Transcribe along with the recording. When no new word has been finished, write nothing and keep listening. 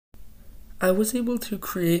I was able to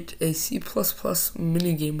create a C++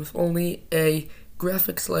 minigame with only a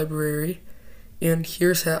graphics library, and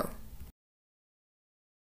here's how.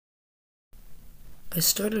 I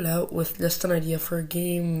started out with just an idea for a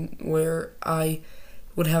game where I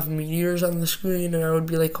would have meteors on the screen and I would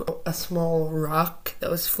be like a small rock that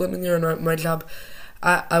was floating there, and my job,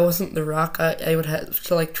 I wasn't the rock. I would have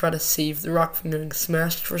to like try to save the rock from getting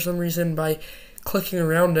smashed for some reason by clicking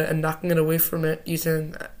around it and knocking it away from it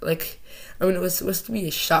using it was supposed to be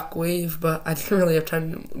a shockwave, but I didn't really have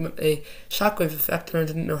time to implement a shockwave effect and I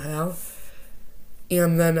didn't know how.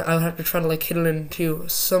 And then I would have to try to like hit it into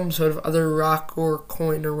some sort of other rock or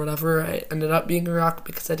coin or whatever. I ended up being a rock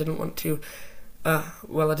because I didn't want to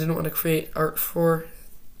create art for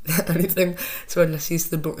anything, so I just used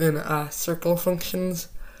the built-in circle functions.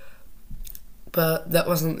 But that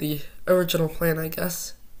wasn't the original plan, I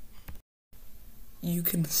guess. You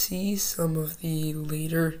can see some of the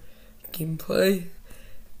later gameplay.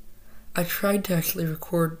 I tried to actually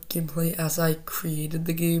record gameplay as I created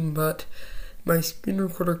the game, but my screen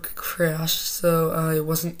recorder crashed, so I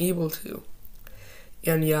wasn't able to.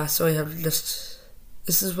 And yeah, so I have this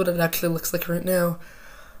is what it actually looks like right now.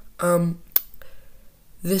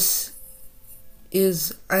 This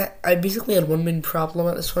is, I basically had one main problem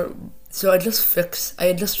at this point. So I had just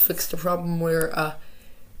fixed a problem where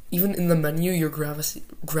even in the menu, your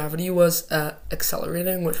gravity was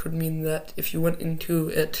accelerating, which would mean that if you went into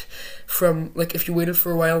it from, like, if you waited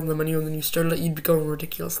for a while in the menu and then you started it, you'd be going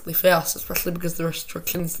ridiculously fast, especially because the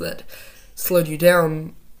restrictions that slowed you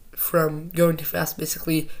down from going too fast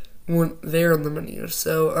basically weren't there in the menu.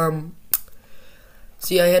 So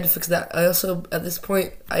I had to fix that. I also, at this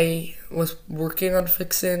point, I was working on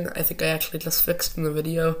fixing, I think I actually just fixed in the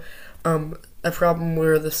video, a problem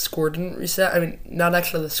where the score didn't reset. I mean, not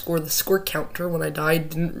actually the score counter when I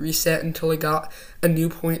died didn't reset until I got a new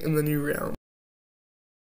point in the new round.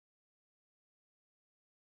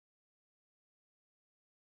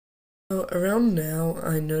 So around now,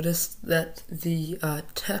 I noticed that the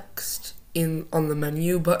text on the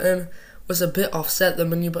menu button was a bit offset. The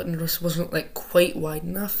menu button just wasn't like quite wide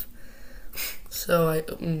enough. So I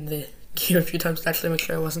opened the game a few times to actually make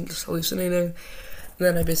sure I wasn't just hallucinating. And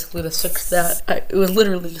then I basically just fixed that. It was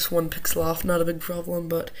literally just 1 pixel off, not a big problem,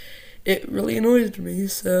 but it really annoyed me,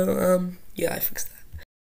 so yeah, I fixed that.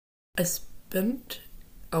 I spent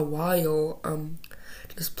a while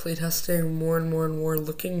just playtesting more and more,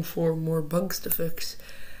 looking for more bugs to fix.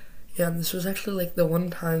 Yeah, and this was actually like the one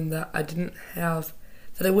time that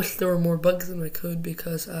I wish there were more bugs in my code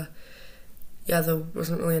because yeah, there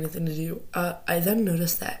wasn't really anything to do. I then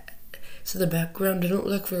noticed that so the background didn't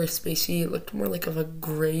look very spacey. It looked more like of a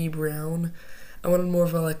gray-brown. I wanted more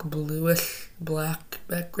of a like bluish black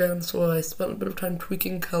background, so I spent a bit of time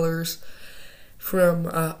tweaking colors from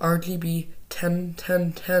RGB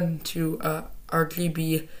 101010 to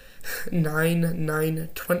RGB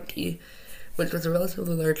 9920, which was a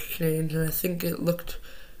relatively large change, and I think it looked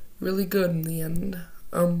really good in the end.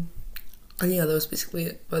 And yeah, that was basically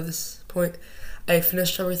it. By this point, I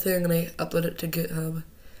finished everything and I uploaded it to GitHub.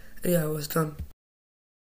 Yeah, I was done.